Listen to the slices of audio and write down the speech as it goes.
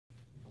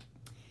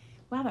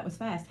Wow, that was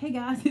fast. Hey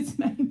guys, it's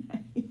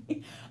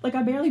Maymay. Like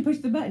I barely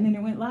pushed the button and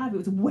it went live. It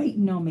was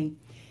waiting on me.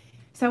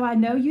 So I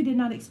know you did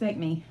not expect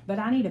me, but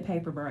I need a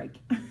paper break.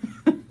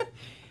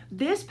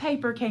 This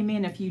paper came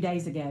in a few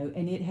days ago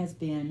and it has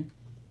been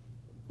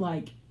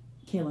like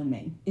killing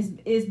me.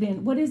 It's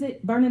been, what is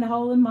it? Burning a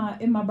hole in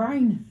my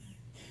brain.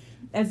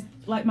 As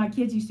like my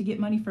kids used to get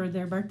money for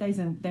their birthdays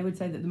and they would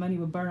say that the money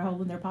would burn a hole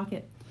in their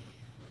pocket.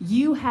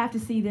 You have to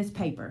see this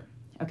paper,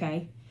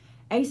 okay?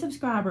 A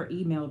subscriber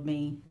emailed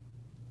me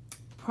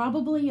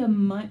probably a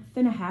month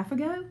and a half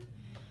ago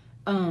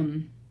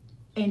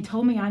and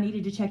told me I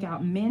needed to check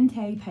out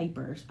Maymay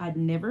papers. I'd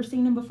never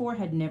seen them before,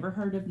 had never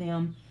heard of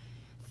them.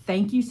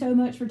 Thank you so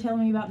much for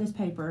telling me about this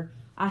paper.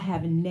 I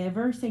have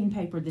never seen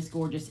paper this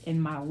gorgeous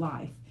in my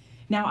life.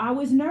 Now, I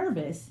was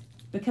nervous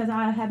because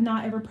I have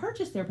not ever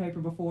purchased their paper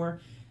before,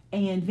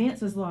 and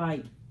Vince was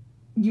like,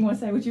 you want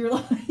to say what you were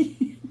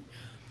like?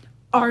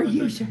 Are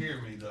you sure? They can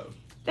hear me, though.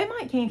 They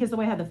might can because the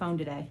way I had the phone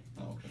today.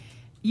 Oh, okay.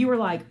 You were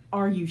like,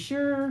 are you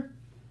sure?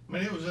 I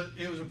mean,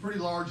 it was a pretty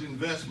large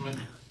investment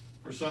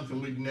for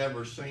something we'd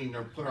never seen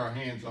or put our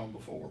hands on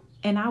before.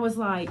 And I was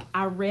like,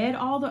 I read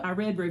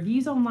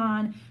reviews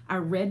online. I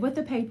read what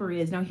the paper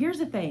is. Now, here's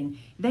the thing.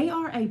 They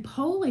are a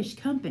Polish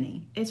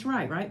company. It's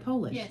right?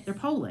 Polish. Yes. They're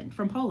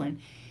from Poland.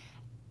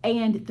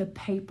 And the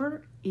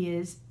paper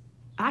is,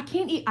 I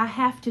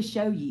have to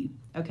show you,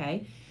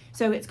 okay?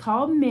 So it's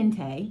called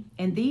Maymay,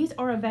 and these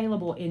are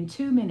available in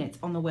 2 minutes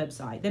on the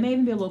website. They may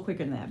even be a little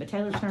quicker than that, but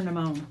Taylor turned them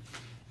on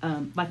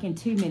like in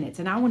 2 minutes,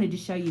 and I wanted to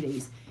show you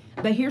these.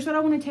 But here's what I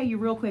want to tell you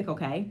real quick,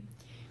 okay?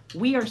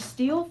 We are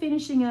still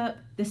finishing up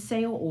the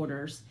sale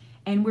orders,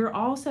 and we're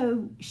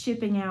also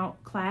shipping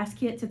out class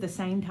kits at the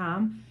same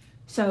time.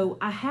 So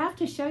I have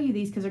to show you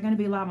these because they're going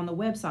to be live on the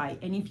website.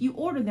 And if you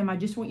order them, I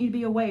just want you to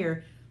be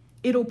aware,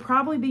 it'll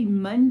probably be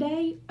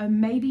Monday or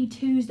maybe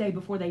Tuesday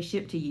before they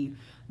ship to you.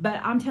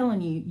 But I'm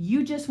telling you,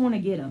 you just want to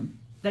get them.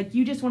 Like,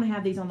 you just want to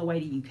have these on the way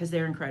to you because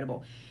they're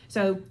incredible.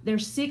 So they're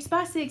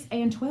 6x6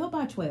 and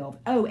 12x12.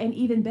 Oh, and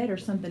even better,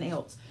 something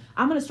else.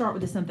 I'm going to start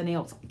with the something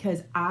else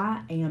because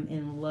I am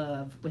in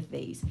love with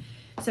these.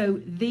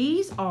 So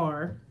these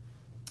are,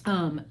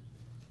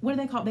 what do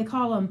they call? They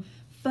call them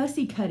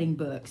fussy cutting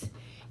books.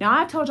 Now,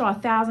 I've told y'all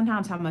 1,000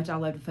 times how much I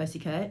love to fussy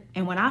cut.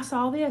 And when I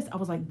saw this, I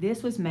was like,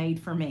 this was made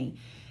for me.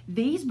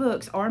 These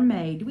books are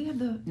made, do we have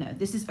the, no,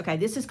 this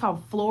is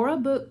called Flora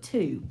Book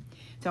 2.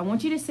 So I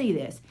want you to see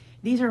this.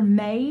 These are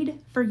made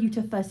for you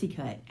to fussy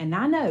cut. And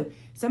I know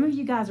some of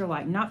you guys are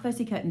like not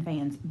fussy cutting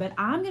fans, but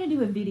I'm going to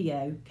do a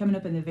video coming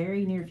up in the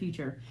very near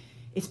future.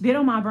 It's been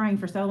on my brain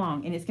for so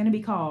long, and it's going to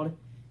be called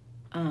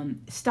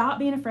Stop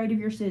Being Afraid of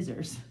Your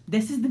Scissors.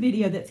 This is the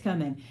video that's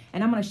coming,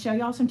 and I'm going to show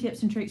y'all some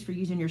tips and tricks for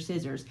using your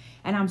scissors.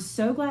 And I'm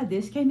so glad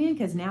this came in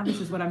because now this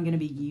is what I'm going to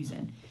be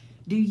using.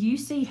 Do you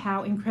see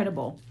how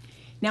incredible?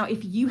 Now,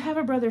 if you have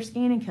a Brother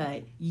Scan and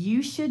Cut,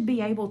 you should be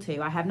able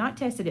to, I have not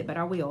tested it, but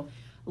I will,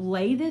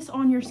 lay this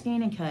on your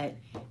Scan and Cut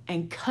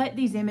and cut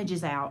these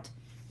images out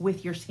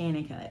with your Scan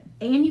and Cut.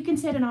 And you can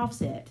set an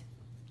offset.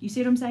 You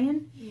see what I'm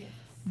saying? Yes.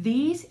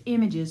 These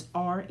images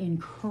are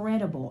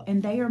incredible,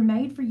 and they are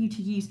made for you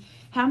to use.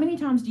 How many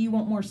times do you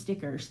want more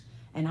stickers?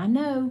 And I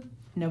know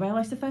nobody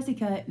likes to fussy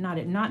cut,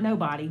 not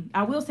nobody.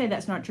 I will say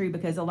that's not true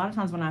because a lot of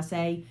times when I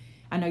say,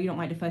 I know you don't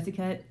like to fussy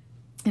cut,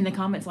 in the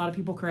comments, a lot of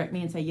people correct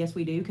me and say, yes,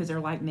 we do, because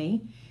they're like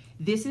me.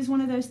 This is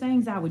one of those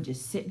things I would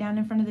just sit down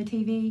in front of the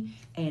TV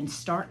and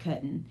start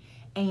cutting.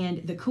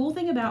 And the cool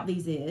thing about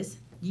these is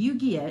you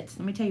get,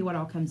 let me tell you what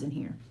all comes in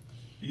here.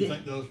 Do you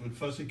think those would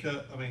fussy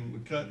cut,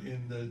 would cut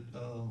in the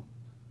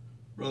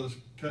Brothers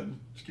Scan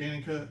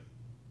and Cut?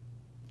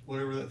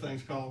 Whatever that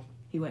thing's called?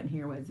 He wasn't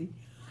here, was he?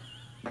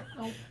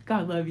 Oh.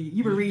 God love you.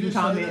 You were reading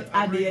comments.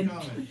 I did.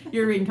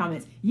 You're reading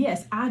comments.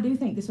 Yes, I do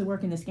think this would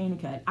work in the Scan and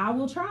Cut. I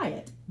will try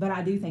it, but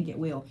I do think it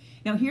will.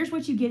 Now, here's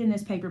what you get in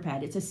this paper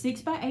pad. It's a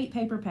 6x8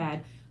 paper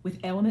pad with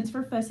elements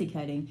for fussy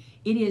cutting.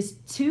 It is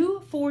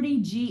 240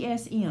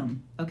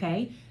 GSM,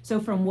 okay? So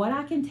from what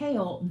I can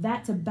tell,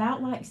 that's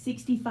about like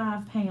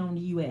 65 pound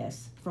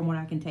US, from what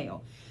I can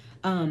tell.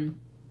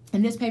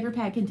 And this paper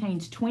pad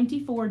contains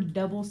 24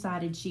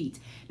 double-sided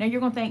sheets. Now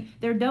you're gonna think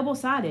they're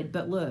double-sided,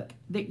 but look,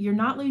 you're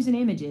not losing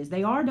images.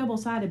 They are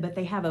double-sided, but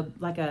they have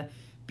a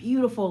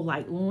beautiful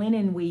like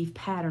linen weave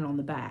pattern on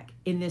the back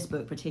in this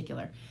book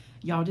particular.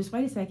 Y'all just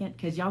wait a second,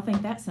 because y'all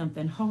think that's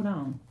something. Hold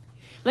on.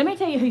 Let me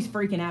tell you who's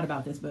freaking out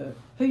about this book.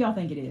 Who y'all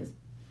think it is?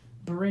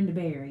 Brenda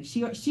Berry.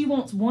 She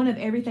wants one of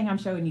everything I'm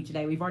showing you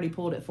today. We've already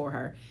pulled it for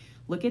her.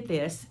 Look at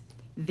this.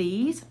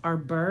 These are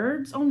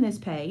birds on this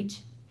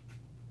page.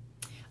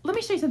 Let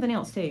me show you something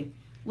else too.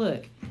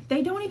 Look,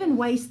 they don't even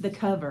waste the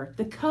cover.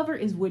 The cover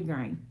is wood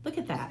grain. Look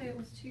at that. It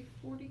was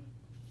 240.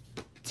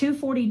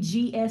 240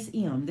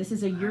 GSM. This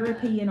is a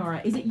European, or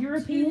is it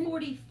European?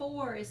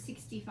 244 is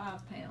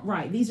 65 pounds.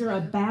 Right. These are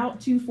about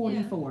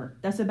 244. Yeah.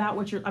 That's about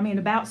what you're,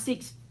 about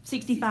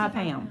 65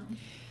 pounds.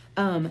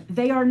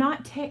 They are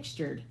not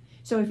textured.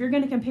 So if you're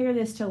going to compare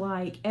this to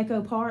like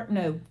to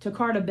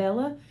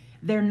Cartabella,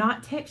 they're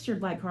not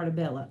textured like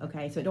Cartabella,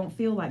 okay? So it don't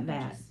feel like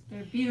that.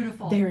 They're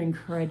beautiful. They're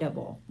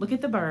incredible. Look at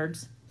the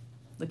birds.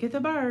 Look at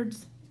the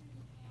birds.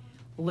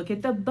 Look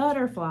at the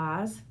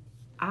butterflies.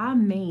 I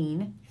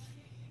mean,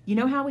 you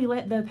know how we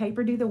let the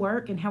paper do the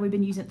work and how we've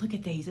been using, look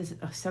at these, this is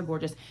so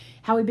gorgeous.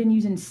 How we've been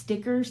using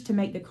stickers to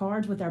make the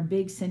cards with our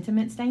big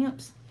sentiment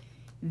stamps.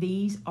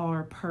 These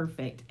are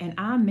perfect. And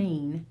I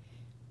mean,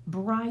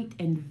 bright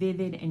and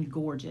vivid and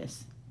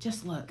gorgeous.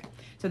 Just look.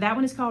 So that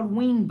one is called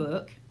Wing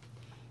Book.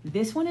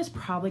 This one is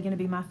probably going to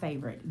be my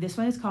favorite. This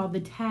one is called the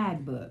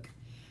Tag Book.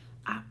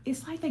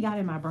 It's like they got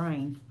in my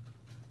brain.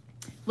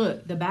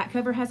 Look, the back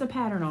cover has a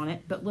pattern on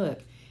it, but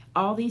look,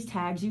 all these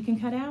tags you can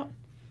cut out.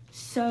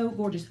 So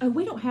gorgeous. Oh,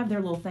 we don't have their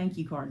little thank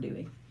you card, do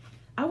we?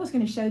 I was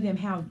going to show them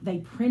how they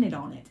printed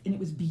on it, and it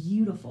was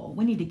beautiful.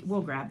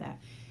 We'll grab that.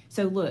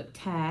 So look,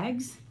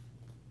 tags,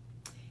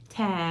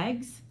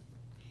 tags,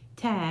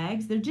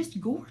 tags. They're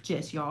just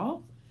gorgeous,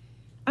 y'all.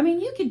 I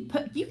mean, you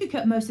could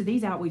cut most of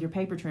these out with your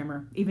paper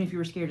trimmer, even if you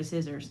were scared of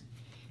scissors.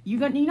 You're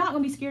not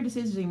going to be scared of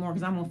scissors anymore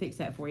because I'm going to fix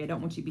that for you. I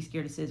don't want you to be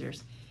scared of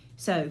scissors.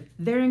 So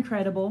they're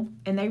incredible,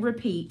 and they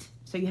repeat.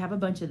 So you have a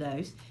bunch of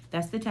those.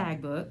 That's the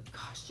tag book.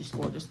 Gosh, just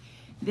gorgeous.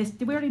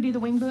 Did we already do the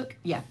wing book?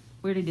 Yeah,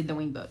 we already did the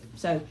wing book.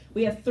 So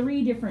we have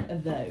 3 different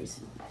of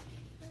those.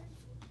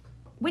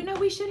 Wait, no,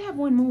 we should have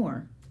one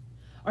more.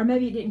 Or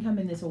maybe it didn't come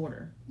in this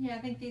order. Yeah, I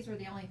think these were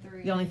the only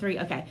 3. The only 3,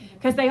 okay.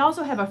 Because they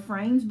also have a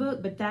frames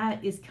book, but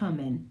that is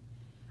coming.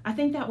 I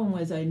think that one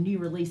was a new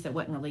release that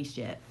wasn't released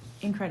yet.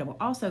 Incredible.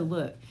 Also,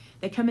 look,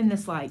 they come in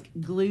this like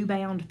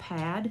glue-bound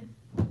pad.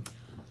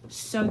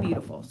 So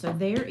beautiful. So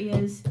there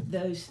is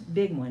those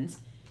big ones.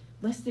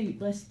 I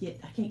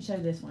can't show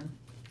this one.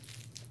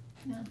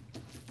 No.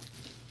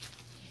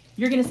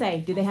 You're going to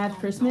say, do they have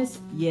Christmas?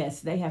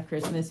 Yes, they have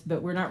Christmas,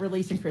 but we're not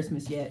releasing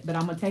Christmas yet. But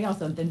I'm going to tell y'all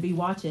something. Be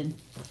watching,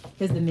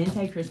 because the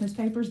Maymay Christmas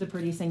paper is the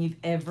prettiest thing you've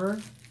ever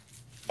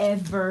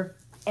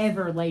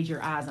laid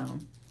your eyes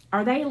on.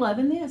 Are they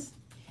loving this?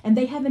 And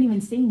they haven't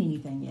even seen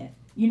anything yet.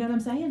 You know what I'm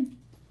saying?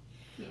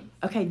 Yes.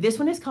 Okay, this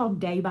one is called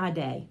Day by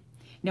Day.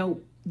 Now,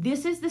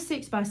 this is the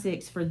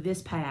 6x6 for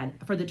this pad,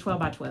 for the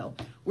 12x12.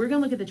 We're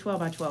going to look at the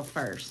 12x12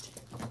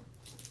 first.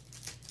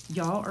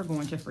 Y'all are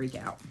going to freak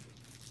out.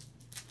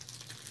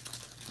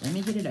 Let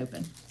me get it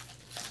open.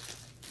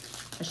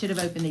 I should have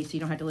opened these so you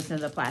don't have to listen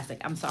to the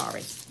plastic. I'm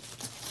sorry.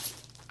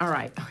 All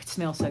right. Oh, it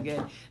smells so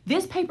good.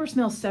 This paper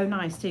smells so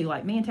nice too.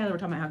 Like me and Taylor were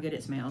talking about how good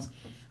it smells.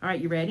 All right,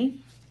 you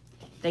ready?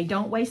 They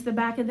don't waste the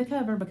back of the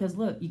cover because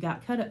look, you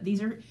got cut up.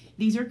 These are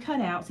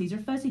cutouts. These are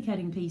fussy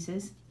cutting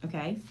pieces.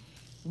 Okay.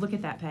 Look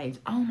at that page.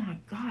 Oh my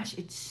gosh,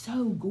 it's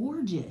so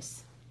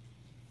gorgeous.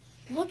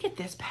 Look at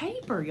this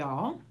paper,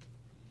 y'all.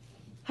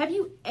 Have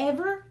you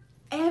ever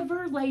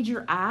laid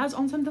your eyes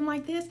on something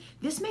like this?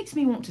 This makes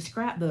me want to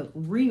scrapbook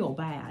real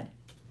bad.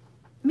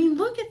 I mean,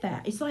 look at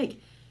that. It's like,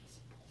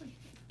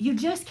 you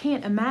just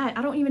can't imagine.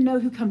 I don't even know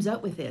who comes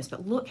up with this,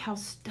 but look how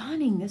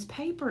stunning this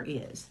paper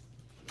is.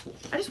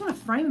 I just want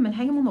to frame them and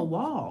hang them on the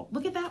wall.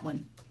 Look at that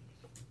one.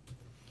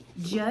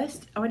 Yeah.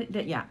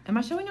 Am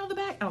I showing y'all the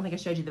back? I don't think I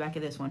showed you the back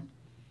of this one.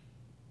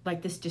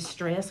 Like this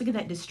distress. Look at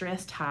that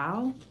distressed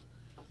tile.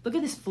 Look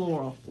at this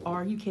floral.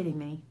 Are you kidding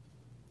me?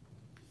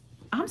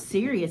 I'm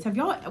serious. Have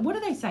y'all, what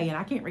are they saying?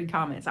 I can't read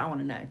comments. I want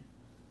to know.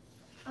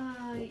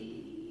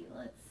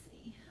 Let's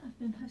see. I've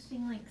been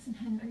posting links and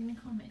hadn't read any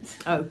comments.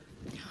 Oh,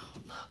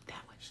 look,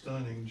 that one.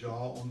 Stunning,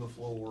 jaw on the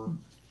floor.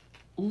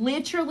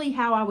 Literally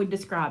how I would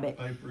describe it.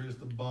 Paper is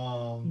the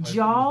bomb. Paper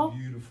Jaw is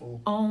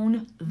beautiful.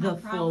 on the My floor.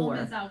 problem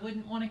is I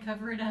wouldn't want to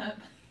cover it up.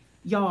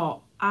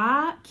 Y'all,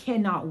 I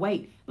cannot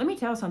wait. Let me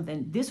tell you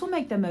something. This will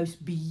make the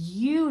most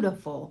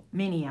beautiful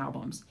mini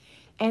albums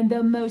and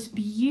the most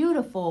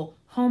beautiful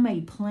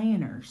homemade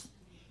planners.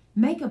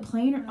 Make a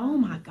planner. Oh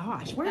my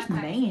gosh. Where's That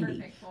pack's Mandy?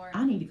 perfect for it.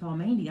 I need to call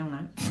Mandy, don't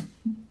I?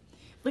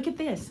 Look at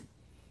this.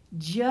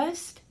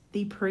 Just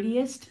the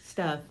prettiest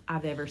stuff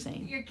I've ever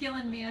seen. You're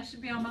killing me. I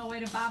should be on my way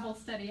to Bible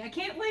study. I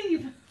can't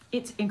leave.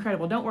 It's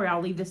incredible. Don't worry,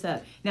 I'll leave this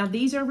up. Now,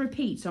 these are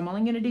repeats, so I'm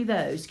only going to do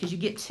those because you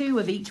get 2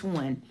 of each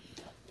one.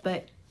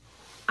 But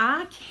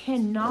I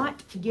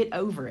cannot get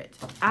over it.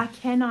 I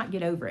cannot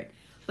get over it.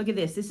 Look at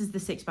this. This is the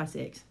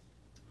 6x6.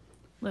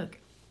 Look.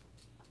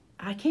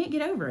 I can't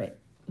get over it.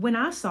 When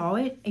I saw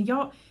it, and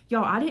y'all,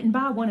 I didn't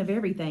buy one of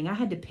everything. I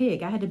had to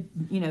pick. I had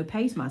to,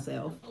 pace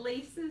myself.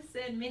 Lisa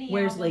said mini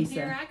Where's albums. Lisa?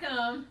 Here I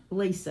come.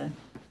 Lisa,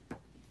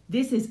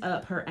 this is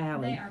up her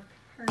alley. They are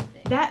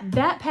perfect.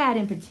 That pad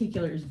in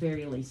particular is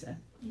very Lisa.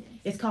 Yes.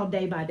 It's called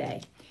Day by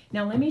Day.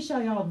 Now let me show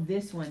y'all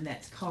this one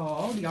that's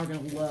called, y'all are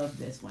gonna love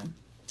this one.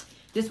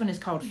 This one is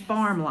called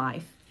Farm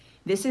Life.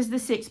 This is the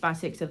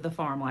 6x6 of the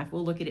Farm Life.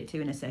 We'll look at it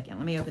too in a second.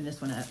 Let me open this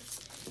one up.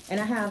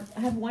 And I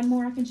have one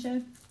more I can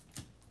show.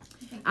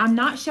 I'm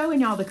not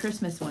showing y'all the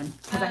Christmas one.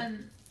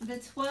 The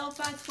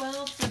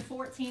 12x12s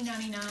are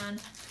 $14.99.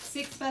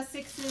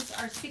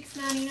 6x6s are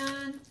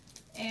 $6.99,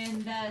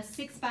 and the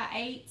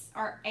 6x8s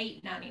are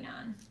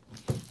 $8.99.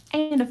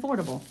 And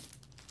affordable.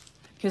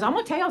 Because I'm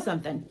gonna tell y'all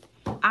something.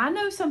 I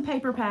know some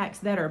paper packs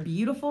that are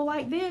beautiful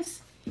like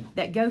this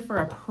that go for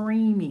a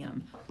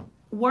premium.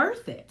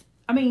 Worth it.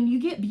 I mean, you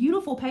get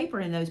beautiful paper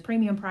in those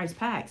premium price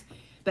packs,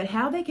 but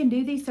how they can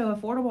do these so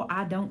affordable,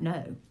 I don't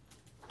know.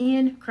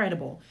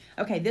 Incredible.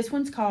 Okay, this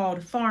one's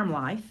called Farm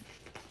Life.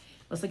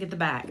 Let's look at the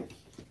back.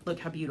 Look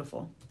how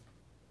beautiful.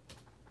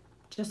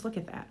 Just look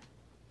at that.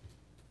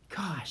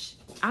 Gosh,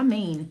 I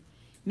mean,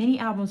 mini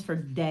albums for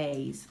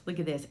days. Look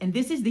at this. And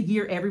this is the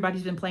year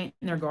everybody's been planting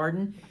their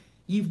garden.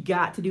 You've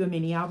got to do a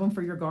mini album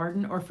for your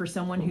garden or for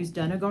someone who's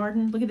done a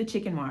garden. Look at the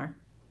chicken wire.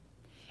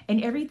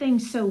 And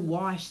everything's so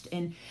washed.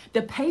 And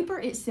the paper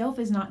itself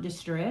is not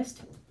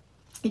distressed.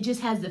 It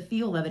just has the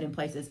feel of it in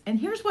places. And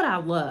here's what I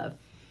love.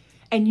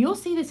 And you'll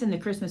see this in the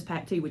Christmas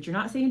pack too, which you're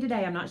not seeing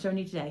today. I'm not showing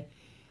you today.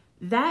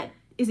 That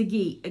is a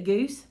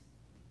goose.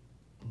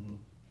 Mm-hmm.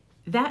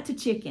 That's a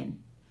chicken.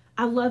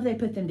 I love they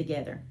put them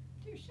together.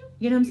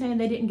 You know what I'm saying?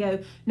 They didn't go,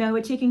 no,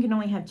 a chicken can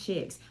only have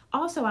chicks.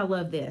 Also, I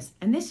love this.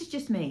 And this is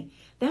just me.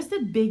 That's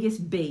the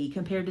biggest bee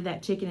compared to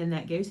that chicken and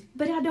that goose.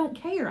 But I don't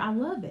care. I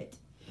love it.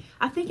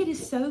 I think it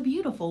is so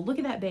beautiful. Look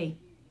at that bee.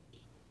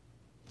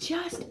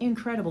 Just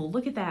incredible.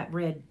 Look at that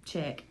red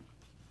check.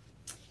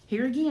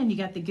 Here again, you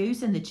got the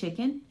goose and the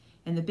chicken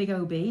and the big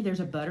old bee. There's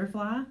a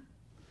butterfly.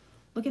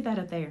 Look at that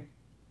up there.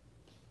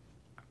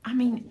 I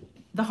mean,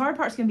 the hard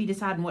part's going to be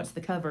deciding what's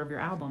the cover of your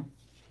album.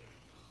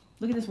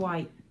 Look at this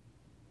white.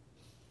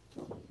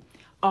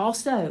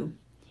 Also,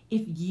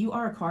 if you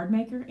are a card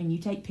maker and you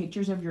take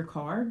pictures of your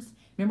cards,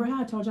 remember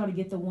how I told y'all to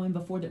get the one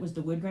before that was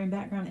the wood grain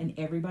background and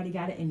everybody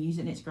got it and used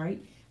it and it's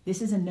great?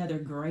 This is another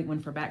great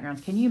one for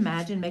backgrounds. Can you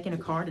imagine making a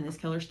card in this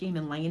color scheme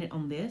and laying it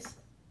on this?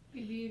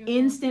 Beautiful.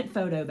 Instant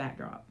photo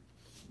backdrop.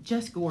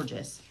 Just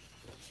gorgeous.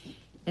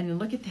 And then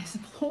look at this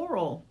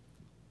floral.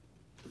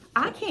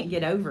 I can't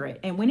get over it.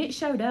 And when it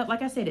showed up,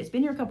 like I said, it's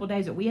been here a couple of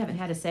days, but we haven't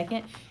had a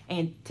second.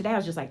 And today I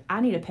was just like,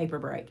 I need a paper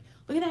break.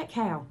 Look at that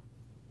cow.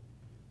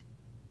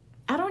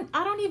 I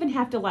don't even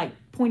have to like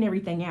point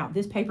everything out.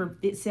 This paper,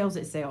 it sells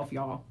itself,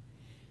 y'all.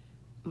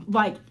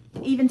 Like,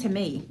 even to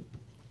me.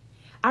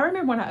 I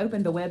remember when I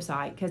opened the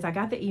website, because I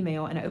got the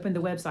email and I opened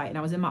the website and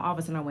I was in my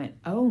office and I went,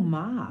 oh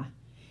my.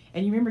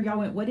 And you remember y'all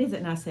went, what is it?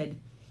 And I said,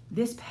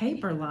 this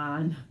paper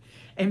line.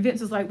 And Vince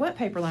was like, what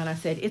paper line? I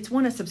said, it's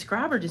one a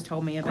subscriber just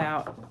told me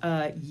about.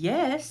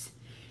 Yes.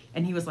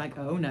 And he was like,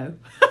 oh no.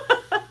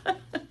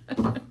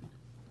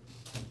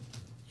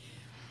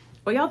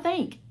 What y'all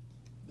think?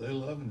 They're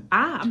loving it.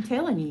 I'm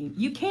telling you,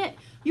 you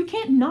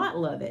can't not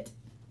love it.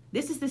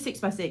 This is the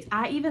 6x6.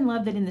 I even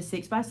love that in the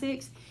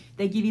 6x6,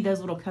 they give you those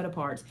little cut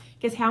aparts.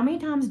 Because how many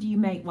times do you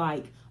make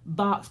like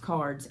box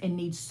cards and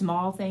need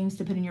small things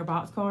to put in your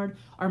box card,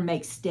 or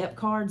make step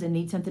cards and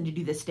need something to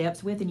do the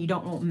steps with and you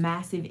don't want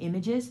massive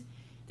images?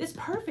 It's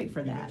perfect for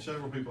You've that. had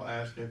several people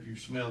ask if you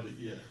smelled it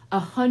yet.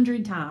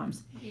 100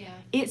 times. Yeah.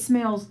 It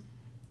smells,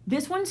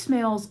 this one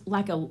smells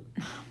like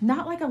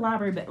not like a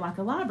library, but like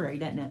a library,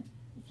 doesn't it?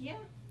 Yeah.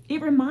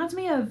 It reminds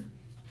me of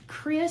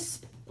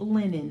crisp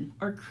linen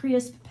or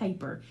crisp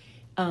paper.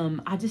 I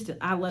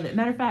love it.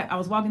 Matter of fact, I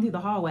was walking through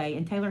the hallway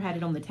and Taylor had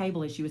it on the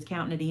table as she was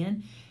counting it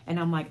in. And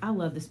I'm like, I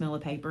love the smell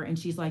of paper. And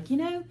she's like, you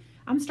know,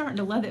 I'm starting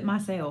to love it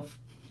myself.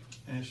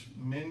 And it's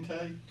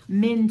Mente?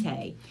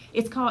 Mente.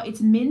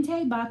 It's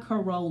Mente by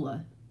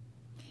Corolla.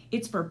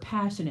 It's for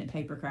passionate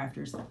paper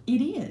crafters.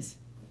 It is.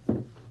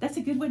 That's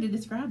a good way to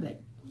describe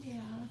it.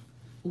 Yeah.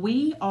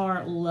 We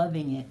are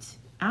loving it.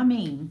 I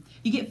mean,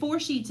 you get 4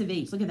 sheets of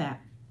each. Look at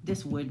that.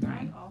 This wood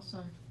grain.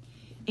 Awesome.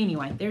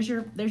 Anyway, there's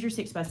your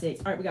 6x6.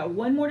 All right, we got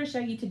one more to show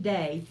you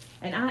today,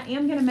 and I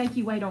am going to make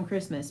you wait on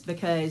Christmas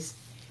because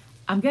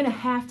I'm going to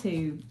have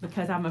to,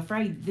 because I'm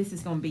afraid this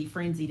is going to be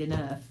frenzied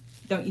enough.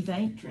 Don't you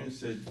think? Trent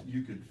said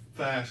you could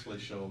fastly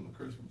show them the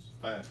Christmas.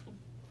 Fastly.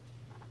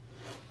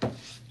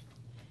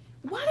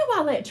 Why do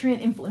I let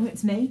Trent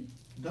influence me?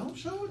 Don't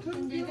show it to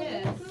them. Do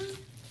this.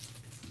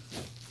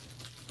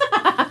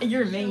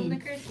 You're Show them the mean.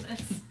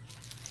 Christmas.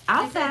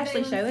 I'll They said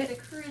actually they show wanted it.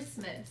 The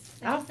Christmas.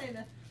 I'll- Say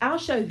the I'll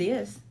show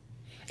this.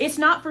 It's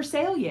not for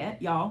sale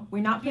yet, y'all.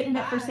 We're not putting it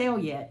up for sale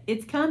yet.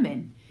 It's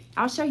coming.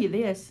 I'll show you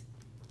this.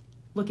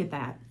 Look at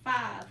that. 5,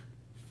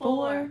 4,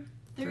 4,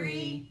 3,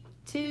 3,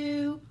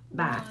 2,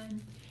 bye.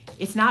 1.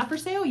 It's not for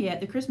sale yet.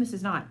 The Christmas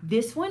is not.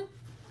 This one,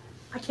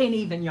 I can't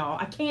even, y'all.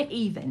 I can't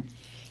even.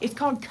 It's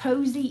called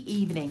Cozy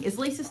Evening. Is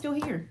Lisa still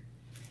here?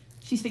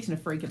 She's fixing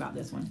to freak about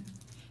this one.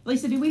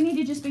 Lisa, do we need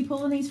to just be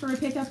pulling these for a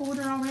pickup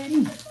order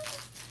already?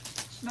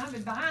 She might be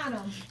buying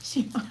them.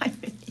 She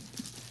might be.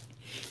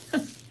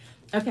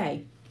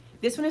 Okay,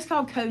 this one is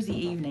called Cozy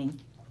Evening.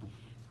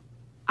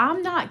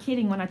 I'm not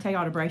kidding when I tell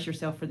y'all to brace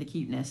yourself for the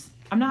cuteness.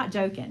 I'm not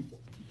joking.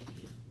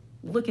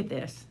 Look at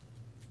this.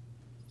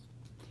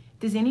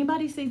 Does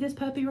anybody see this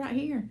puppy right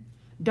here?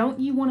 Don't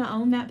you want to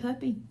own that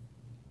puppy?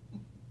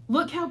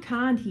 Look how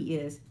kind he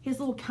is. His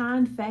little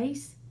kind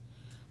face.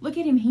 Look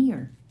at him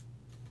here.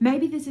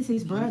 Maybe this is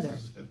his brother.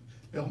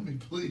 Help me,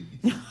 please.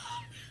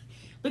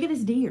 Look at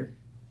this deer.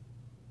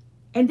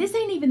 And this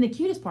ain't even the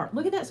cutest part.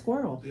 Look at that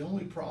squirrel. The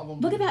only problem.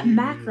 Look at with that you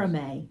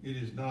macrame. is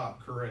it is not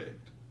correct.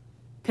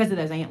 Because of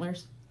those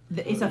antlers.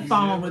 It's a You've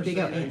fawn never with big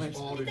seen old a antlers.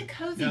 spotted- Look at the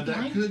cozy Now that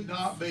blanket. could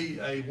not be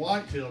a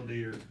white-tailed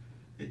deer.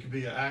 It could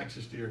be an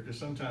axis deer because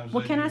sometimes.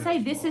 Well, they can do I have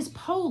say this spots. is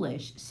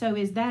Polish? So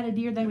is that a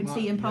deer they It would might-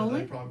 see in yeah,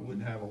 Poland? They probably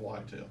wouldn't have a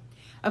whitetail.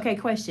 Okay,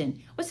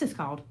 question. What's this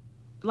called?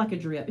 like a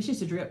drip. It's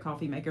just a drip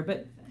coffee maker.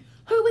 But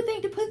who would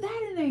think to put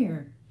that in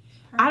there?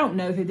 I don't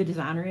know who the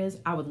designer is.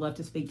 I would love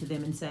to speak to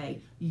them and say,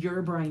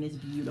 your brain is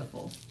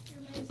beautiful.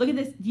 Look at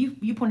this.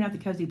 You pointed out the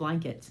cozy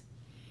blankets.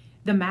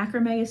 The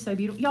macrame is so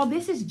beautiful. Y'all,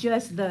 this is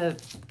just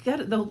the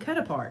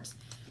cut-aparts.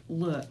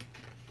 Look,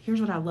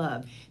 here's what I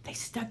love. They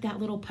stuck that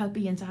little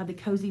puppy inside the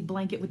cozy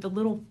blanket with the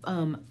little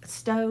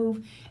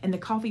stove and the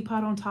coffee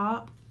pot on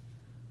top.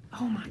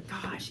 Oh my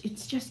gosh,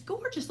 it's just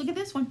gorgeous. Look at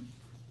this one.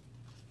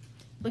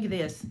 Look at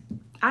this.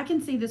 I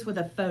can see this with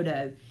a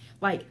photo.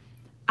 Like,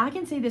 I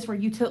can see this where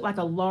you took like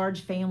a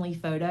large family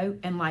photo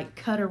and like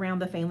cut around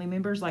the family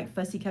members, like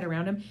fussy cut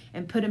around them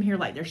and put them here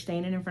like they're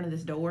standing in front of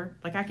this door.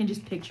 Like, I can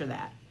just picture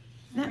that.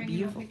 Isn't that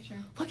beautiful?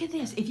 Look at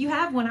this. If you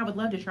have one, I would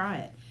love to try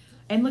it.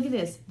 And look at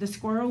this. The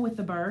squirrel with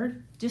the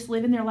bird just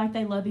living there like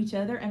they love each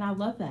other. And I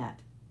love that.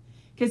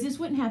 Because this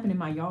wouldn't happen in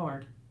my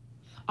yard.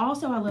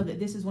 Also, I love that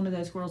this is one of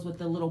those squirrels with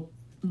the little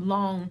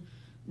long,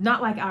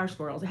 not like our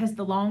squirrels. It has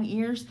the long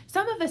ears.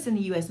 Some of us in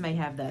the U.S. may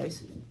have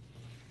those.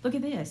 Look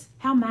at this.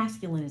 How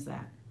masculine is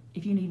that?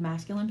 If you need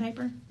masculine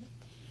paper.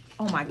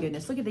 Oh my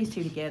goodness. Look at these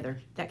two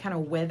together. That kind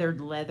of weathered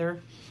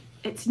leather.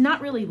 It's not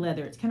really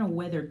leather. It's kind of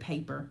weathered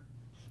paper.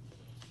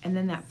 And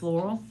then that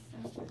floral.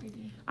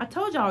 I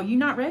told y'all, you're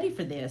not ready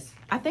for this.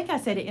 I think I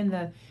said it in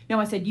the, no,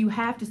 I said you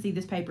have to see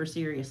this paper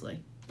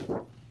seriously.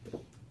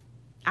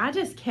 I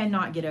just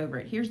cannot get over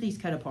it. Here's these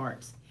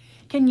cut-aparts.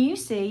 Can you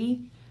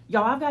see,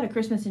 y'all, I've got a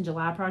Christmas in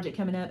July project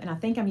coming up, and I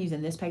think I'm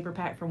using this paper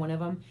pack for one of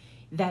them.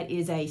 That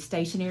is a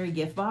stationery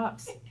gift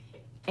box.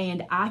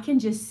 And I can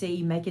just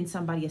see making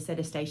somebody a set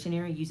of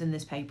stationery using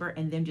this paper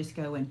and them just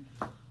going,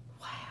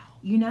 wow,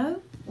 you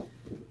know?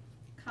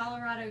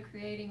 Colorado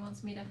Creating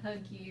wants me to hug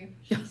you.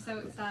 She's so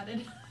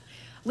excited.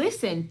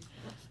 Listen,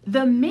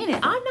 the minute,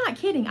 I'm not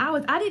kidding,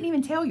 I didn't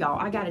even tell y'all.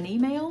 I got an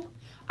email.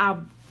 I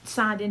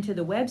signed into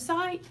the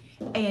website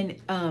and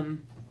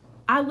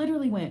I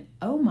literally went,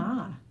 oh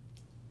my.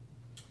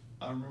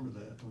 I remember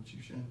that, what you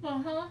said.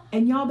 Uh-huh.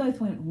 And y'all both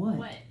went,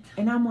 what?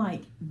 And I'm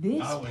like,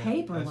 this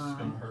paper that's line.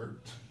 gonna hurt.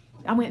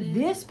 I went,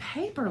 this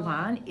paper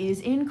line is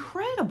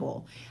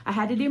incredible. I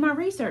had to do my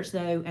research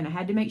though, and I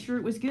had to make sure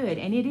it was good,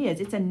 and it is.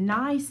 It's a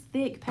nice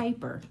thick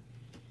paper.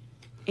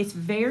 It's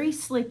very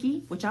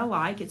slicky, which I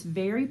like. It's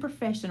very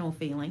professional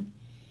feeling.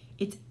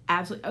 It's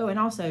absolutely, oh, and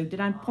also, did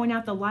I point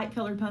out the light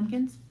colored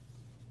pumpkins?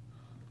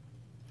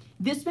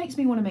 This makes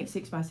me want to make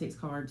 6x6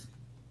 cards.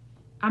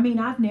 I mean,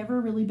 I've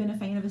never really been a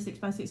fan of a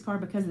 6x6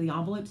 card because of the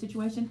envelope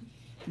situation.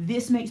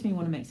 This makes me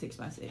want to make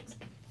 6x6.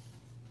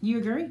 You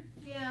agree?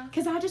 Yeah.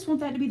 Because I just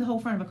want that to be the whole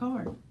front of a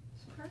card.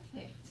 It's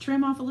perfect.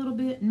 Trim off a little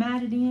bit,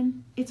 mat it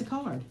in. It's a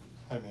card.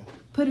 Hey, man.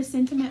 Put a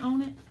sentiment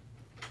on it.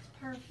 It's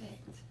perfect.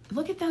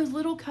 Look at those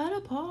little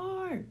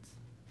cut-aparts.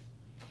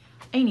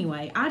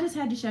 Anyway, I just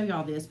had to show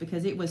y'all this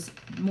because it was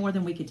more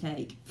than we could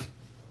take.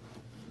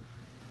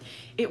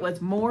 It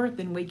was more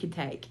than we could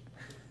take.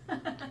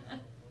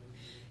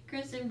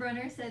 Kristen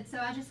Brunner said, so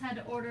I just had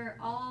to order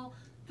all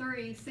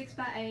 3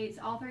 6x8s,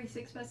 all 3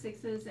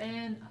 6x6s,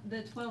 and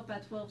the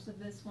 12x12s of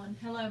this one.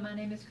 Hello, my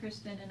name is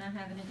Kristen, and I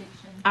have an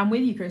addiction. I'm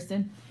with you,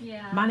 Kristen.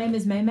 Yeah. My name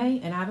is Maymay,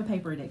 and I have a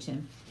paper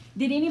addiction.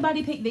 Did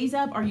anybody pick these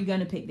up? Or are you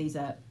going to pick these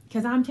up?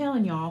 Because I'm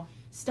telling y'all,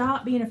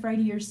 stop being afraid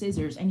of your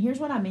scissors. And here's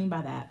what I mean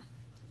by that.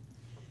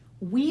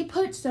 We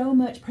put so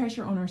much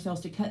pressure on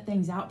ourselves to cut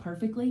things out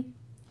perfectly.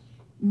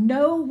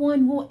 No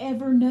one will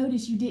ever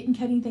notice you didn't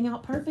cut anything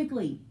out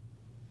perfectly.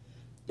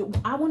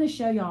 I want to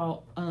show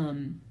y'all,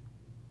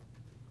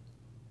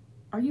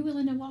 are you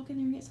willing to walk in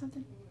there and get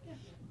something? Yeah.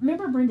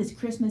 Remember Brenda's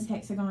Christmas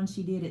hexagon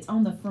she did? It's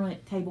on the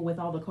front table with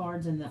all the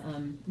cards and the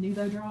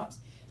Nouveau drops.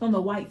 It's on the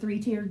white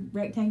 3-tiered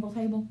rectangle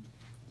table.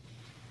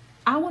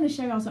 I want to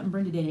show y'all something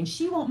Brenda did, and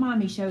she won't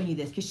mind me showing you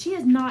this because she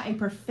is not a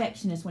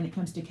perfectionist when it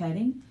comes to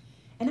cutting.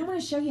 And I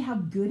want to show you how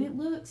good it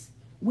looks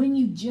when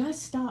you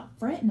just stop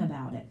fretting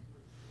about it.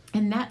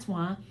 And that's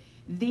why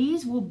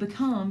these will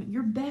become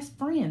your best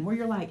friend, where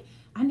you're like,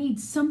 I need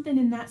something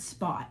in that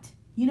spot.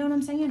 You know what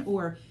I'm saying?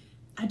 Or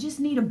I just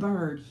need a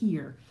bird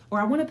here. Or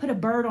I want to put a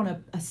bird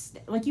on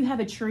like you have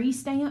a tree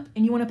stamp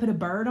and you want to put a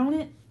bird on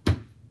it.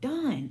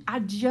 Done. I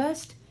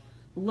just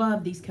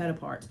love these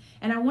cut-aparts.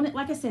 And I want it,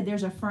 like I said,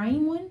 there's a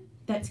frame one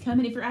that's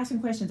coming. If you're asking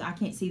questions, I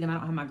can't see them. I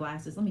don't have my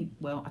glasses.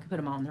 Well, I can put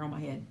them on. They're on my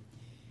head.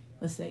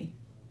 Let's see.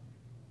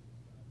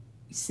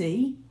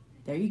 See?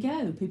 There you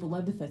go. People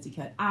love the fussy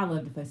cut. I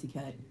love the fussy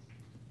cut.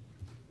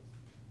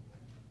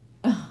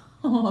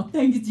 Oh,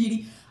 thanks,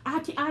 Judy.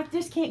 I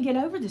just can't get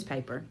over this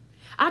paper.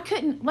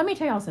 Let me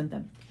tell y'all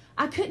something.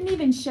 I couldn't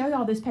even show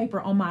y'all this paper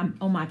on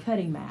my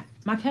cutting mat.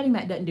 My cutting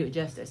mat doesn't do it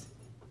justice.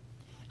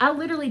 I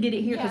literally did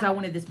it here because I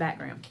wanted this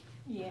background.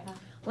 Yeah.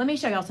 Let me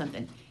show y'all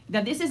something.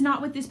 Now, this is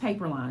not with this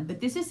paper line, but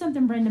this is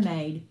something Brenda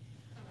made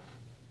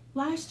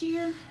last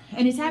year.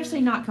 And it's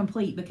actually not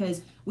complete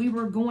because we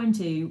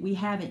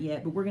haven't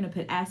yet, but we're going to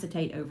put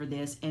acetate over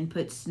this and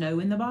put snow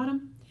in the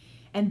bottom.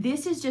 And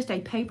this is just a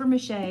paper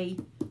mache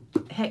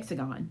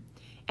hexagon.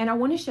 And I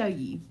want to show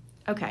you.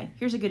 Okay,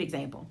 here's a good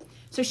example.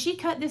 So she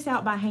cut this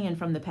out by hand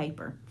from a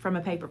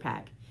paper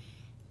pack.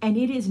 And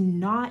it is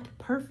not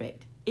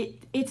perfect.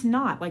 It's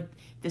not like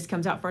this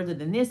comes out further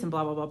than this and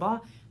blah blah blah blah,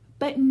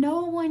 but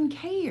no one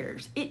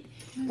cares.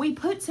 We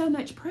put so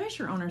much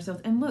pressure on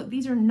ourselves, and look,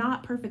 these are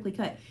not perfectly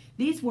cut.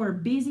 These were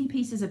busy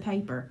pieces of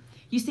paper.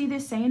 You see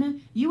this Santa?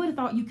 You would have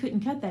thought you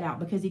couldn't cut that out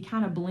because he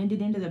kind of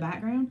blended into the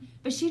background,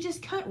 but she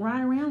just cut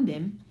right around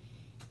him,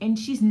 and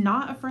she's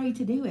not afraid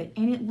to do it,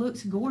 and it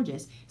looks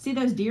gorgeous. See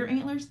those deer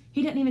antlers?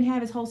 He doesn't even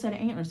have his whole set of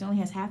antlers. He only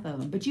has half of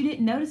them, but you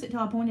didn't notice it till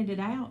I pointed it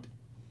out.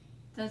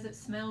 Does it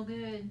smell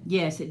good?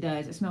 Yes, it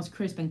does. It smells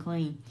crisp and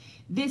clean.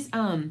 This,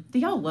 do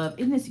y'all love,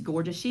 isn't this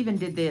gorgeous? She even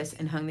did this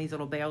and hung these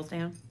little bells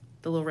down,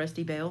 the little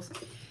rusty bells.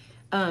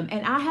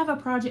 And I have a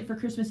project for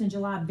Christmas in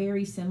July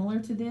very similar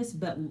to this,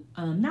 but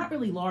not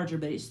really larger,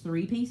 but it's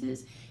 3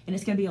 pieces. And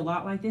it's going to be a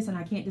lot like this, and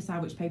I can't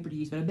decide which paper to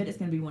use, but I bet it's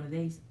going to be one of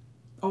these.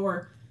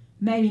 Or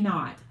maybe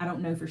not. I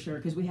don't know for sure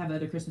because we have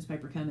other Christmas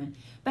paper coming.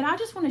 But I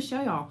just want to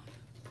show y'all,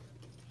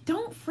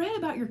 don't fret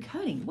about your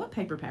cutting. What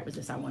paper pack was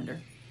this, I wonder?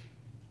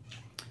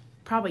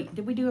 Probably,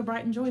 did we do a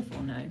Bright and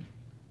Joyful? No.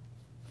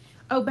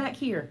 Oh, back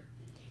here.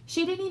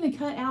 She didn't even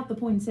cut out the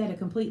poinsettia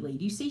completely.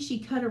 Do you see she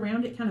cut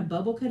around it, kind of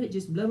bubble cut it,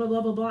 just blah, blah, blah,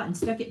 blah, blah, and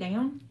stuck it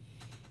down?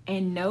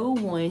 And no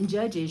one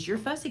judges your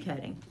fussy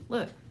cutting.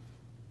 Look.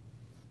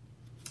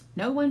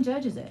 No one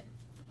judges it.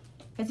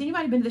 Has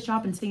anybody been to the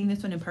shop and seen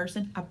this one in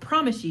person? I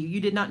promise you,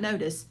 you did not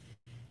notice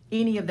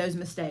any of those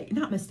mistakes.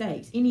 Not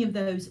mistakes, any of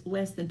those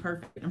less than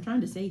perfect. I'm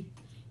trying to see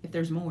if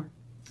there's more.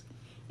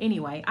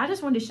 Anyway, I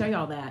just wanted to show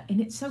y'all that, and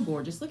it's so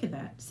gorgeous. Look at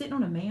that. Sitting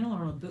on a mantle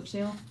or on a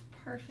bookshelf.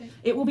 Perfect.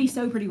 It will be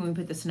so pretty when we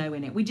put the snow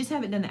in it. We just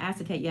haven't done the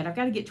acetate yet. I've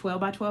got to get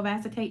 12 by 12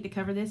 acetate to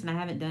cover this, and I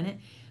haven't done it.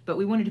 But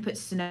we wanted to put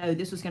snow.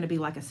 This was going to be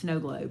like a snow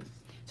globe.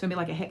 So it'll be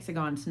like a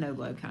hexagon snow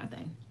globe kind of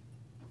thing.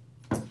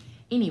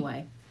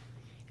 Anyway,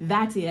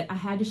 that's it. I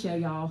had to show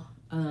y'all.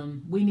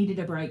 We needed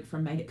a break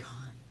from Made It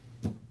Con.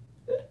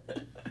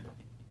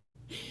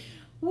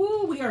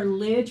 Woo, we are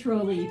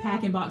literally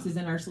packing boxes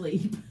in our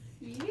sleep.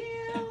 Yeah.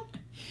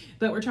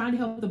 But we're trying to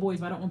help the boys,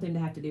 but I don't want them to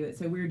have to do it.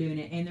 So we're doing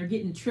it. And they're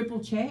getting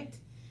triple checked.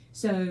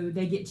 So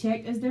they get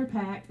checked as they're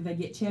packed. They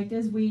get checked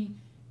as we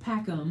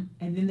pack them.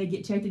 And then they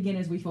get checked again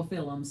as we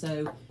fulfill them.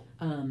 So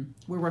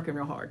we're working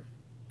real hard.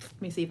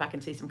 Let me see if I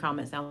can see some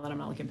comments now that I'm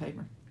not looking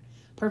paper.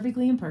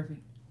 Perfectly imperfect.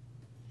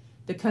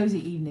 The cozy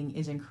evening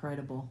is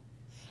incredible.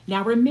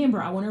 Now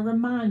remember, I want to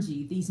remind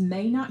you, these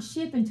may not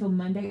ship until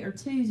Monday or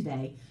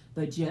Tuesday.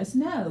 But just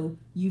know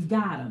you've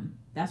got them.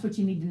 That's what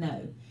you need to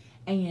know.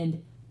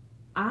 And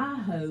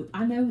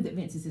I know that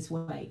Vince is this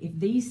way. If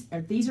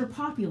these are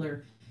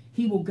popular,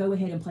 he will go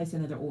ahead and place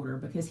another order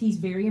because he's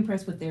very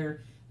impressed with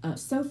their,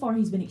 so far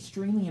he's been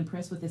extremely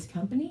impressed with this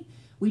company.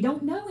 We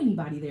don't know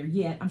anybody there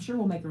yet. I'm sure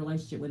we'll make a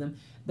relationship with him,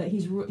 but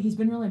he's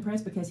been really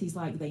impressed because he's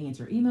like, they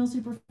answer emails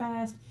super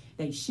fast,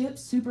 they ship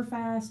super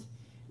fast,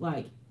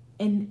 like,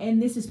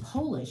 and this is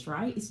Polish,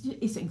 right?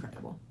 It's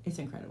incredible. It's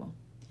incredible.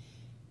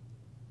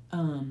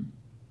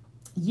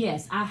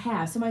 Yes, I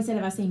have. Somebody said,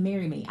 have I seen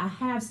Marry Me? I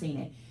have seen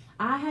it.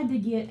 I had to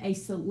get a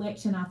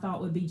selection I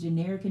thought would be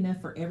generic enough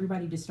for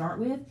everybody to start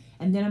with,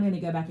 and then I'm going to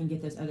go back and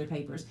get those other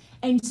papers.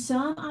 And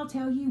some, I'll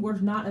tell you, were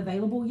not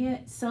available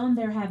yet. Some,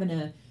 they're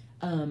having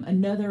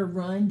another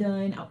run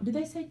done. Did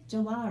they say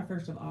July or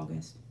 1st of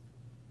August?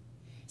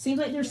 Seems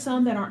like there's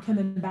some that aren't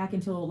coming back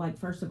until like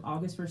 1st of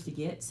August for us to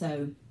get,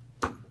 so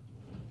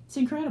it's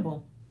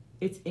incredible.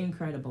 It's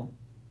incredible.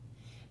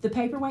 The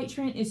paperweight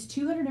Trent is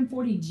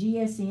 240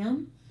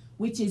 GSM,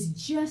 which is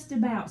just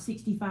about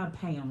 65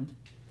 pound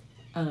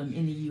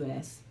in the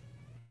U.S.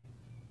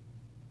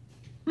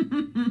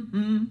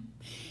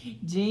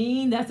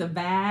 Jean, that's a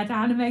bad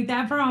time to make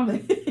that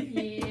promise.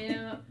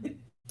 Yeah.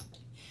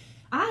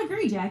 I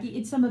agree, Jackie.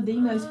 It's some of the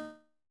most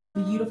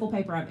beautiful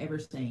paper I've ever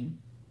seen.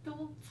 The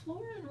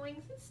floor and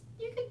wings,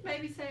 you could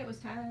maybe say it was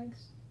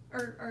tags.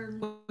 Or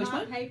Which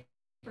not one?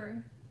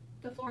 paper.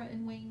 The floor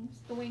and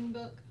wings, the wing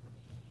book.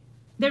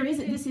 There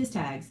isn't. This is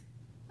tags.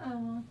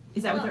 Oh.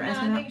 Is that what they're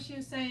asking I about? think she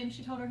was saying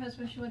she told her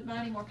husband she wouldn't buy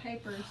any more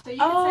paper. So you could say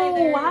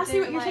Oh, I see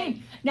they're what you're like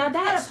saying. Now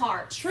that's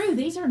parts. true.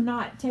 These are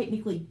not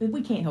technically, but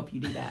we can't help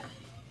you do that.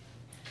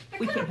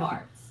 They're We cut can't help you.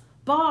 parts.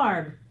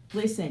 Barb,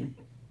 listen,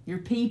 your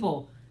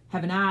people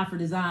have an eye for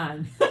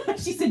design.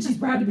 She said she's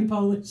proud to be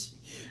Polish.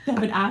 They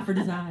have an eye for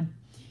design.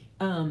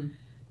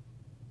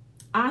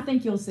 I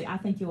think you'll see. I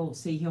think you'll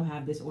see. He'll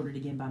have this ordered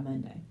again by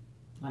Monday.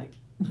 Like,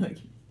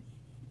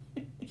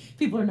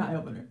 people are not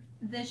helping her.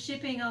 The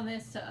shipping on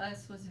this to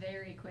us was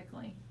very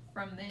quickly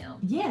from them.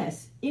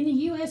 Yes, in the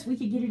U.S. we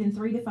could get it in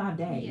 3 to 5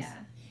 days. Yeah.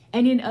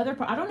 And in other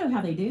I don't know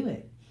how they do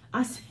it.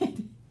 I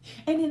said,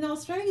 and in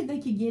Australia they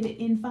could get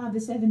it in 5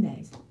 to 7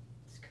 days.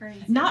 It's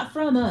crazy. Not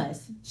from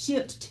us,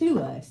 shipped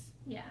to us.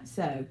 Yeah.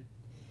 So,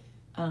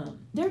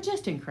 they're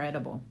just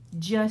incredible.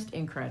 Just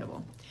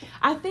incredible.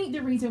 I think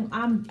the reason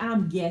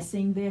I'm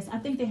guessing this, I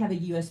think they have a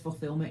U.S.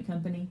 fulfillment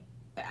company.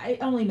 It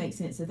only makes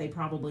sense that they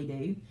probably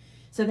do.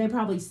 So they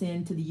probably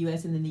send to the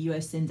U.S. and then the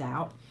U.S. sends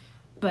out.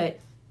 But,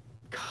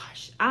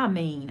 gosh, I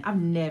mean, I've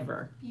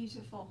never.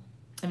 Beautiful.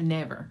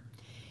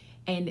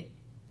 And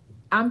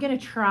I'm going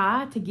to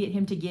try to get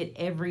him to get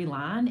every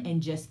line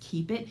and just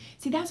keep it.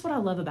 See, that's what I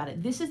love about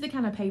it. This is the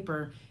kind of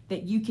paper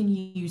that you can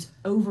use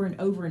over and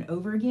over and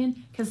over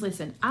again. Because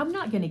listen, I'm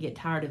not going to get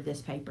tired of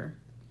this paper.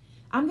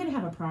 I'm going to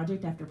have a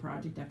project after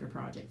project after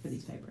project for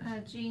these papers.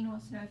 Jean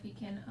wants to know if you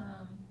can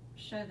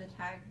show the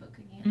tag book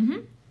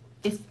again.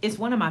 Mm-hmm. It's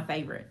one of my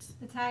favorites.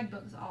 The tag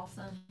book's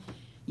awesome.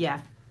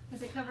 Yeah.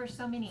 Because it covers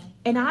so many.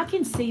 And I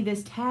can see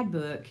this tag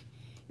book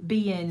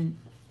being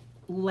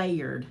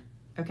layered.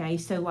 Okay,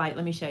 so like,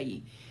 let me show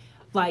you.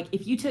 Like,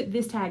 if you took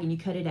this tag and you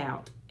cut it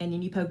out, and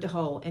then you poked a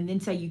hole, and then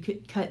say you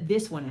could cut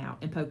this one out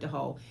and poked a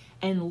hole,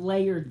 and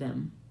layered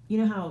them.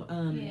 You know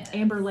how yes.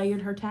 Amber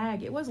layered her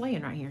tag? It was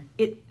laying right here.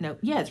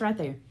 Yeah, it's right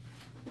there.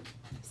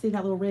 See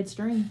that little red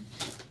string?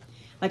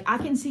 Like, I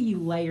can see you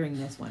layering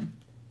this one.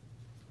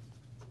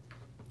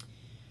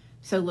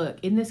 So look,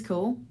 isn't this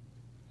cool?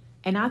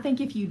 And I think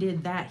if you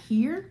did that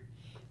here,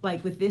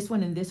 like with this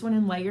one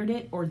and layered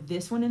it, or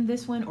this one and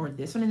this one, or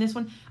this one and this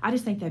one, I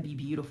just think that'd be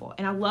beautiful.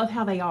 And I love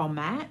how they all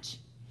match.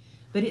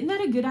 But isn't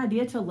that a good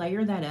idea to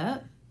layer that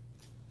up?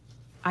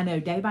 I know,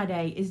 day by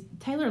day.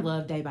 Taylor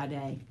loved day by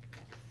day.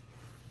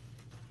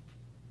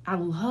 I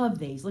love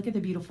these. Look at the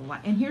beautiful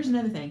light. And here's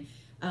another thing.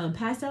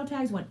 Pastel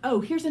tags went,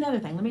 oh, here's another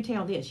thing. Let me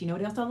tell you this. You know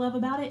what else I love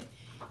about it?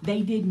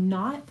 They did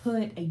not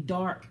put a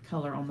dark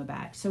color on the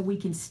back, so we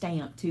can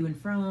stamp to and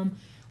from.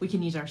 We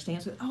can use our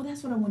stamps with, oh,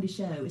 that's what I wanted to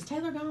show. Is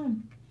Taylor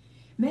gone?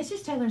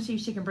 Message Taylor and see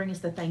if she can bring us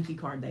the thank you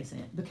card they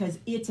sent, because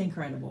it's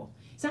incredible.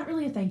 It's not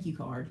really a thank you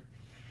card.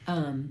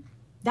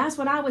 That's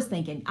what I was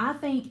thinking. I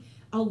think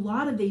a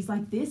lot of these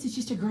like this is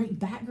just a great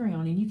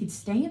background, and you could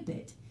stamp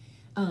it.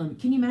 Can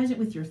you imagine it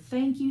with your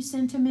thank you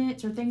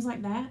sentiments or things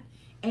like that?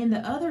 And the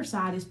other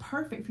side is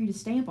perfect for you to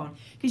stamp on.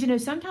 Because, you know,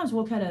 sometimes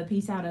we'll cut a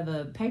piece out of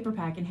a paper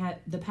pack and have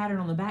the pattern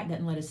on the back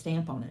doesn't let us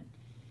stamp on it.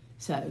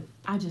 So,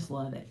 I just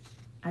love it.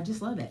 I just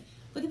love it.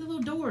 Look at the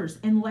little doors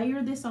and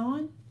layer this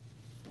on.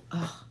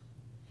 Oh,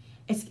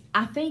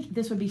 I think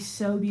this would be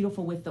so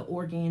beautiful with the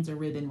organza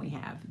ribbon we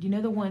have. Do you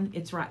know the one?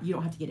 It's right. You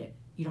don't have to get it.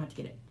 You don't have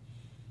to get it.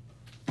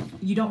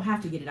 You don't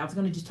have to get it. I was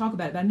going to just talk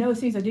about it, but I know as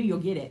soon as I do, you'll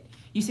get it.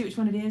 You see which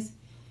one it is?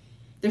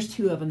 There's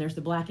two of them. There's the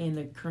black and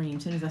the cream.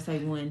 As soon as I say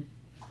one.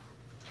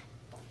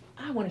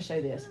 I want to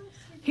show this.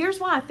 Here's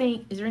why I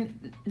think,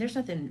 there's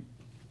nothing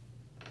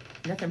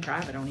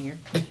private on here.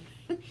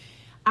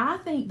 I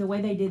think the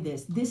way they did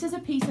this is a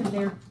piece of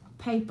their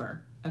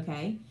paper,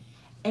 okay?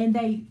 And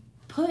they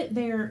put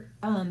their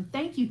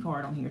thank you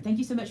card on here. Thank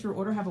you so much for your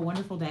order. Have a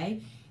wonderful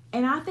day.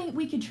 And I think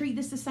we could treat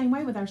this the same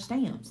way with our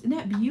stamps. Isn't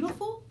that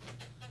beautiful?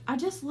 I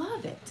just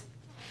love it.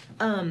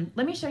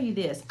 Let me show you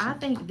this. I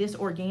think this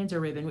organza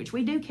ribbon, which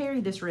we do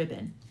carry this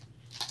ribbon,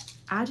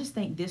 I just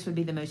think this would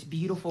be the most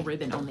beautiful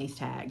ribbon on these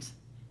tags.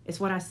 It's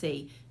what I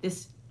see.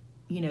 This,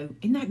 you know,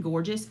 isn't that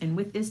gorgeous? And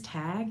with this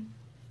tag,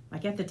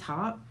 like at the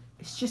top,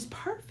 it's just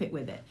perfect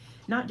with it.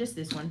 Not just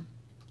this one.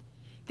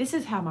 This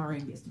is how my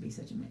room gets to be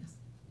such a mess.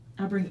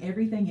 I bring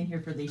everything in here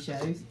for these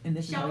shows, and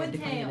this is how I have to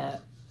clean it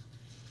up.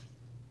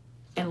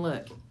 And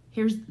look,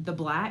 here's the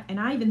black, and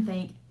I even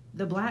think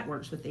the black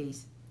works with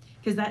these,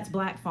 because that's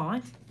black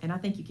font, and I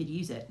think you could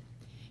use it.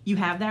 You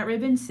have that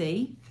ribbon,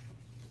 see?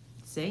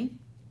 See?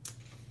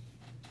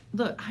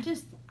 Look,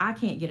 I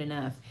can't get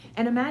enough.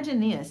 And imagine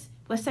this.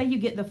 Let's say you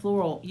get the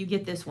floral, you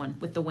get this one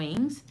with the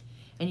wings,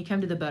 and you come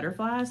to the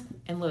butterflies,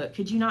 and look,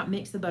 could you not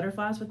mix the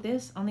butterflies with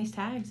this on these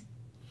tags?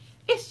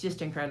 It's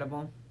just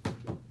incredible.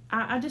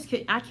 I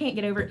can't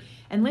get over it.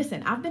 And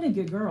listen, I've been a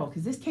good girl,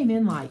 because this came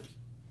in like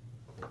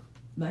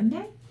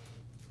Monday?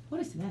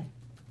 What is today?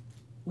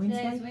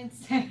 Wednesday? Today's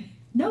Wednesday.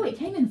 No, it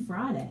came in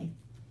Friday.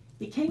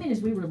 It came in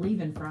as we were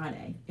leaving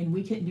Friday, and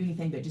we couldn't do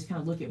anything but just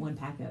kind of look at one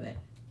pack of it.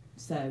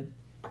 So,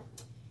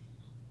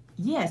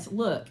 yes,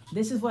 look,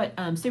 this is what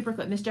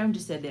Superclip, Miss Jones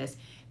just said this.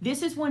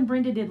 This is one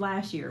Brenda did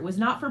last year. It was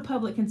not for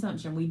public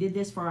consumption. We did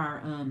this for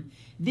our,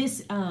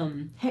 this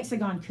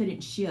hexagon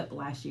couldn't ship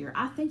last year.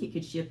 I think it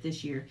could ship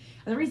this year.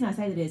 The reason I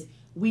say that is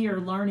we are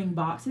learning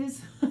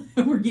boxes.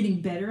 We're getting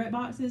better at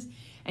boxes.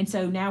 And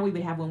so now we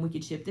would have one we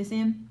could ship this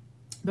in.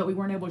 But we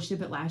weren't able to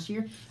ship it last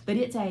year. But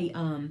it's a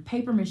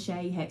paper mache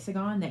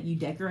hexagon that you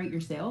decorate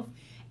yourself.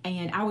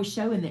 And I was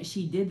showing that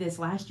she did this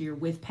last year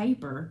with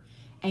paper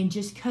and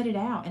just cut it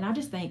out. And I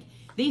just think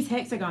these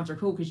hexagons are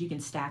cool because you can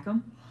stack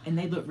them. And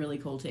they look really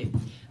cool too.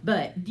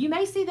 But you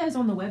may see those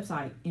on the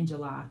website in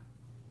July.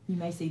 You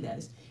may see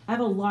those. I have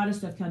a lot of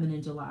stuff coming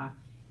in July.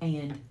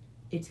 And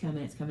it's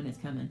coming, it's coming, it's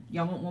coming.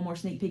 Y'all want one more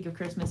sneak peek of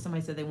Christmas?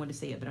 Somebody said they wanted to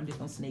see it, but I'm just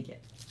going to sneak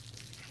it.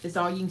 That's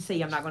all you can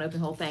see. I'm not going to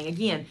open the whole thing.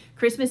 Again,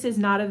 Christmas is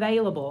not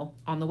available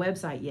on the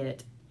website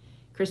yet.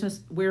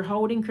 We're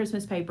holding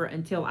Christmas paper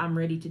until I'm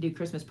ready to do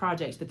Christmas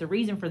projects. But the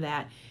reason for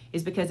that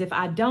is because if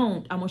I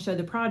don't, I'm going to show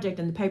the project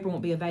and the paper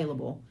won't be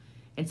available.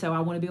 And so I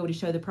want to be able to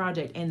show the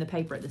project and the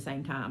paper at the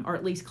same time, or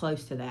at least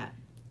close to that.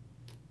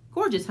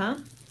 Gorgeous, huh?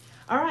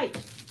 All right,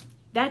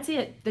 that's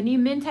it. The new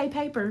Mente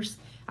papers.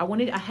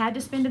 I had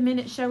to spend a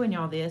minute showing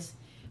y'all this.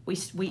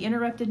 We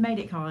interrupted Made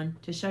It Con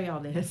to show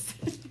y'all this.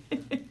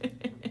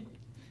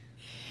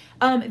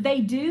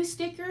 They do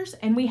stickers,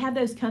 and we have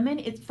those coming.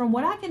 It's from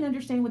what I can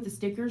understand with the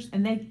stickers,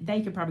 and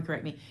they could probably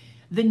correct me.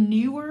 The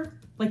newer,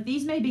 like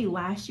these may be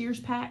last year's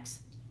packs.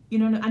 You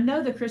know, I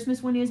know the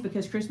Christmas one is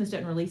because Christmas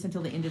doesn't release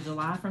until the end of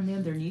July from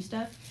them, their new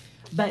stuff.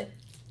 But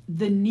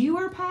the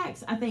newer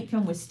packs, I think,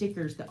 come with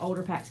stickers. The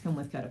older packs come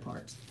with cut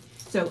aparts.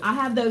 So I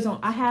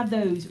have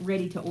those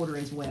ready to order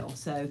as well.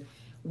 So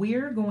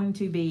we're going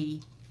to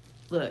be,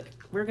 look,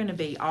 we're going to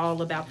be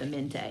all about the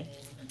Mente.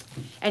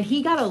 And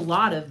he got a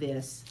lot of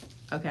this,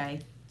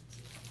 okay?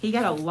 He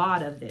got a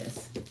lot of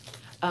this.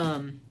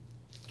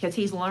 Because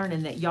he's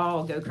learning that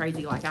y'all go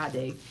crazy like I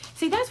do.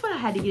 See, that's what I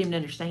had to get him to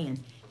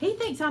understand. He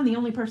thinks I'm the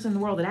only person in the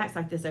world that acts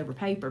like this over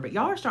paper, but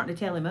y'all are starting to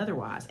tell him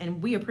otherwise, and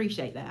we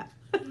appreciate that.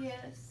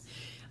 Yes.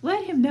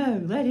 Let him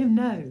know. Let him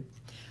know.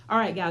 All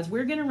right, guys,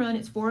 we're going to run.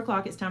 It's 4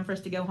 o'clock. It's time for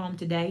us to go home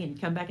today and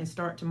come back and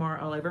start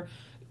tomorrow all over.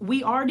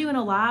 We are doing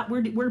a lot.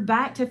 We're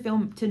back to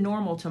film to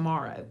normal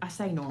tomorrow. I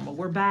say normal.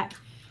 We're back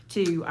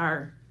to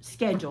our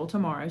schedule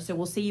tomorrow. So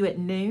we'll see you at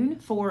noon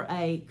for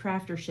a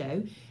crafter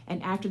show.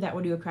 And after that,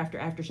 we'll do a crafter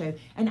after show.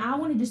 And I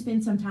wanted to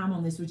spend some time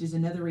on this, which is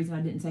another reason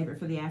I didn't save it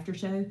for the after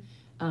show.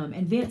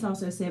 And Vince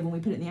also said when we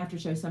put it in the after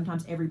show,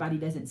 sometimes everybody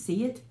doesn't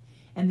see it.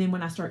 And then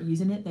when I start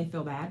using it, they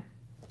feel bad.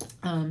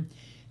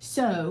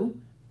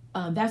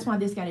 That's why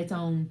this got its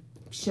own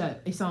show,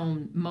 its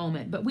own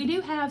moment. But we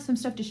do have some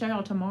stuff to show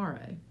y'all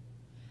tomorrow.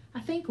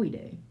 I think we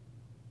do.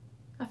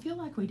 I feel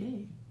like we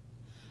do.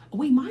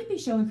 We might be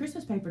showing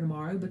Christmas paper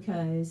tomorrow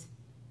because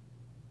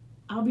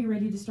I'll be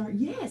ready to start.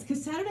 Yes,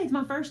 because Saturday's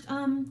my first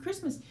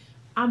Christmas.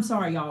 I'm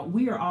sorry, y'all.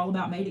 We are all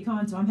about Made It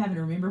Con, so I'm having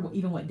to remember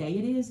even what day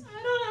it is.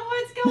 I don't know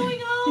what's going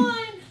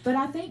on. But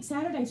I think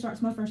Saturday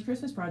starts my first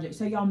Christmas project,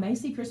 so y'all may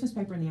see Christmas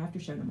paper in the after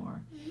show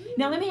tomorrow.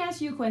 Now, let me ask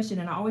you a question,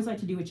 and I always like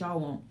to do what y'all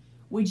want.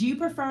 Would you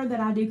prefer that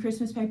I do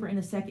Christmas paper in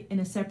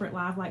a separate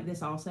live like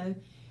this also?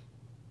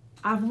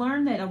 I've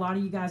learned that a lot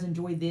of you guys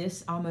enjoy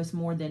this almost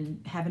more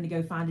than having to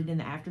go find it in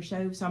the after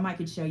show, so I might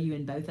could show you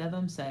in both of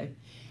them. So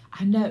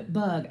I know,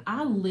 Bug,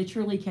 I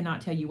literally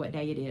cannot tell you what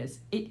day it is.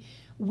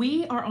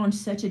 We are on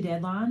such a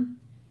deadline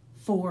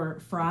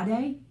for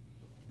Friday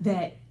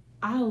that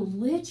I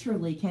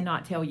literally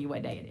cannot tell you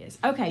what day it is.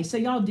 Okay, so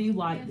y'all do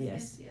like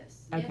this.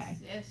 Yes. Okay.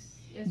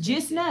 Yes.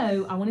 Just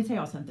know, I want to tell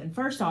y'all something.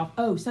 First off,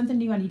 something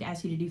new I need to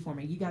ask you to do for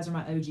me. You guys are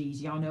my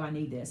OGs. Y'all know I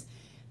need this.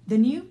 The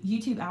new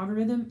YouTube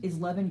algorithm is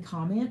loving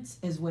comments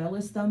as well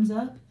as thumbs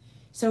up.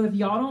 So if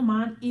y'all don't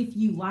mind, if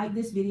you like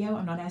this video,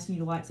 I'm not asking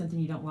you to like something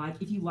you don't like.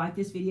 If you like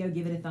this video,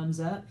 give it a thumbs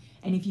up.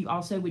 And if you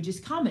also would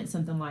just comment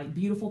something like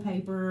beautiful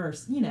paper or,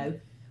 you know,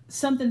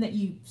 something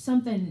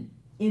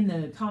in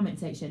the comment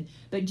section.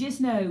 But just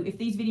know if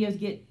these videos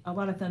get a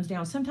lot of thumbs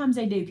down, sometimes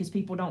they do because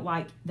people don't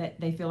like that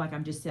they feel like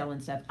I'm just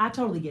selling stuff. I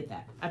totally get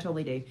that. I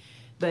totally do.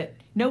 But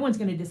no one's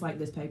going to dislike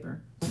this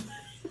paper.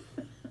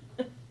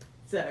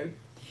 So,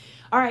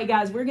 all right,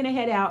 guys, we're going to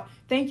head out.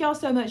 Thank y'all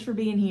so much for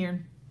being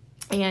here.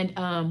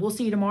 And we'll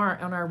see you tomorrow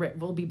on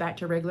we'll be back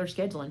to regular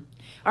scheduling.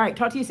 All right,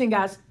 talk to you soon,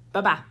 guys.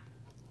 Bye-bye.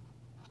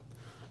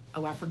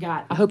 Oh, I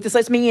forgot. I hope this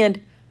lets me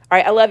end. All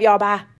right, I love y'all. Bye.